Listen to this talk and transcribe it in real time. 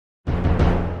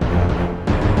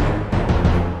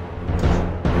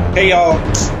Hey y'all,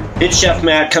 it's Chef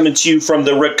Matt coming to you from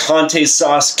the Ricante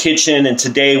Sauce Kitchen, and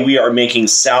today we are making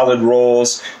salad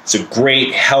rolls. It's a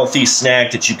great healthy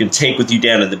snack that you can take with you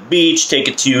down to the beach, take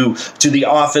it to the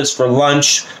office for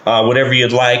lunch, whatever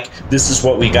you'd like. This is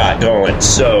what we got going.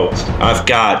 So I've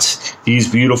got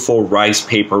these beautiful rice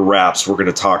paper wraps. We're going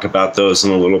to talk about those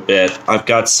in a little bit. I've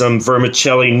got some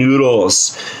vermicelli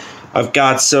noodles. I've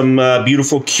got some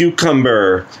beautiful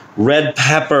cucumber, red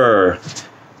pepper,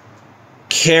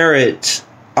 carrot,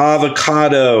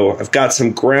 avocado. I've got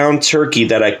some ground turkey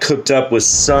that I cooked up with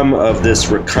some of this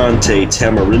Ricante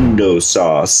tamarindo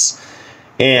sauce.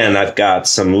 And I've got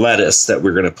some lettuce that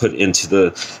we're going to put into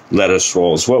the lettuce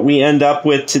rolls. What we end up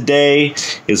with today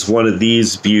is one of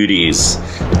these beauties.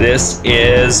 This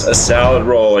is a salad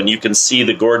roll, and you can see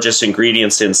the gorgeous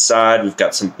ingredients inside. We've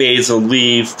got some basil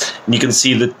leaf, and you can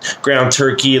see the ground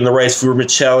turkey and the rice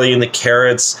vermicelli and the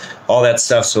carrots, all that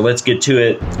stuff. So let's get to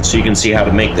it so you can see how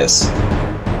to make this.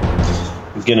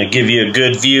 I'm gonna give you a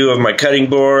good view of my cutting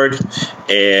board,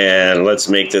 and let's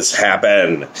make this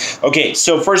happen. Okay,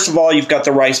 so first of all, you've got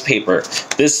the rice paper.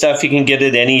 This stuff you can get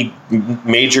at any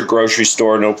major grocery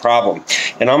store, no problem.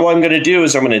 And all I'm gonna do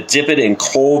is I'm gonna dip it in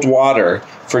cold water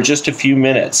for just a few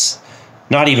minutes.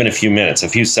 Not even a few minutes, a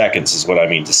few seconds is what I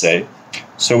mean to say.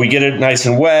 So we get it nice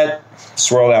and wet,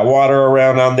 swirl that water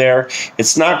around on there.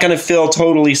 It's not gonna feel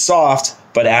totally soft,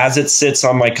 but as it sits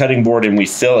on my cutting board and we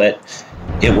fill it,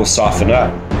 it will soften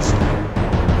up.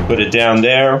 Put it down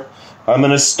there. I'm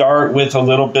going to start with a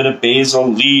little bit of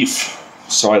basil leaf.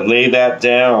 So I lay that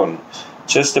down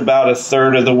just about a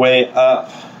third of the way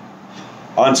up.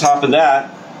 On top of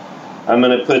that, I'm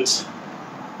going to put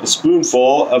a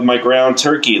spoonful of my ground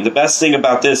turkey. And the best thing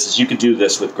about this is you could do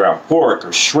this with ground pork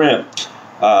or shrimp,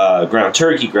 ground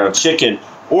turkey, ground chicken,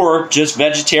 or just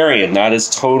vegetarian. That is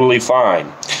totally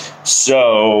fine.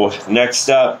 So next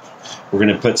up, we're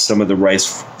going to put some of the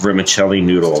rice vermicelli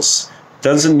noodles.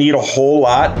 Doesn't need a whole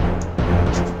lot.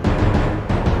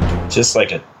 Just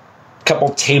like a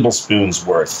couple tablespoons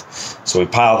worth. So we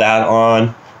pile that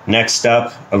on. Next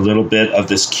up, a little bit of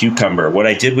this cucumber. What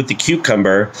I did with the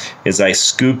cucumber is I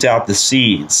scooped out the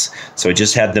seeds. So I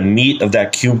just had the meat of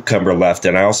that cucumber left,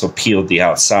 and I also peeled the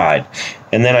outside.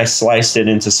 And then I sliced it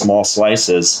into small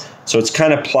slices. So it's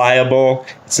kind of pliable.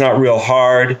 It's not real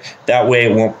hard. That way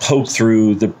it won't poke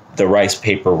through the rice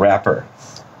paper wrapper.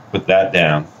 Put that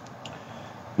down.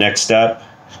 Next up,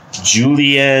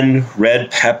 julienne red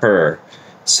pepper.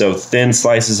 So thin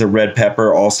slices of red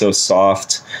pepper, also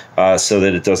soft, so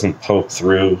that it doesn't poke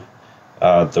through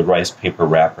the rice paper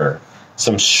wrapper.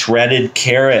 Some shredded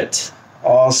carrot.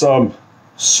 Awesome.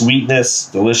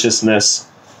 Sweetness, deliciousness.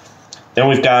 Then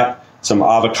we've got some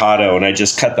avocado, and I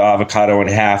just cut the avocado in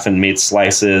half and made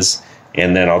slices,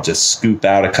 and then I'll just scoop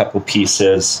out a couple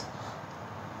pieces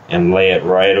and lay it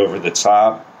right over the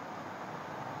top.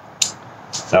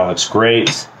 That looks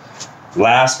great.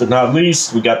 Last but not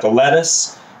least, we got the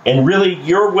lettuce. And really,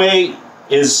 your way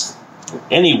is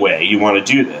any way you want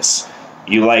to do this.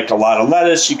 You like a lot of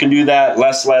lettuce, you can do that.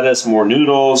 Less lettuce, more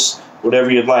noodles, whatever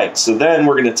you'd like. So then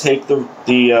we're going to take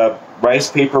the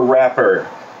rice paper wrapper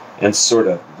and sort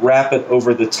of wrap it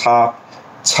over the top,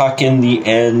 tuck in the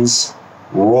ends,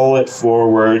 roll it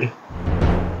forward.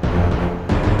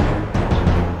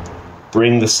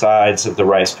 Bring the sides of the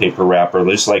rice paper wrapper,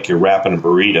 just like you're wrapping a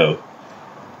burrito.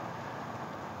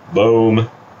 Boom.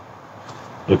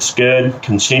 Looks good.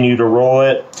 Continue to roll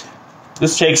it.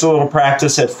 This takes a little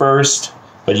practice at first,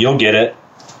 but you'll get it.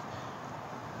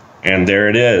 And there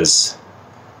it is.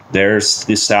 There's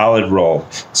the salad roll.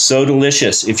 So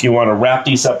delicious. If you want to wrap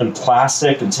these up in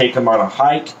plastic and take them on a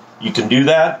hike, you can do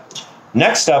that.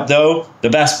 Next up, though, the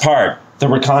best part, the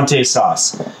Ricante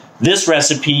sauce. This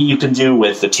recipe you can do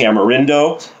with the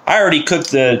tamarindo. I already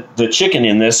cooked the chicken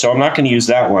in this, so I'm not going to use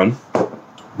that one.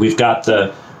 We've got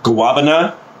the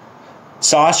guavana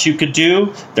sauce you could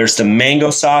do. There's the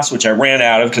mango sauce, which I ran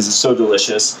out of because it's so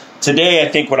delicious. Today, I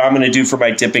think what I'm going to do for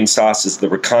my dipping sauce is the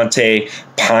Ricante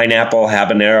pineapple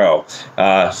habanero.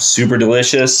 Super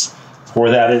delicious.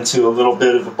 Pour that into a little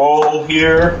bit of a bowl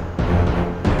here.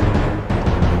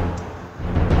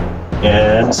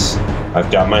 And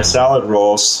I've got my salad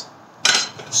rolls.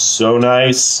 So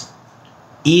nice,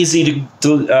 easy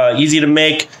to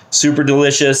make, super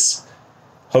delicious.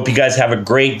 Hope you guys have a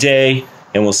great day,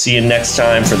 and we'll see you next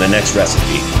time for the next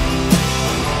recipe.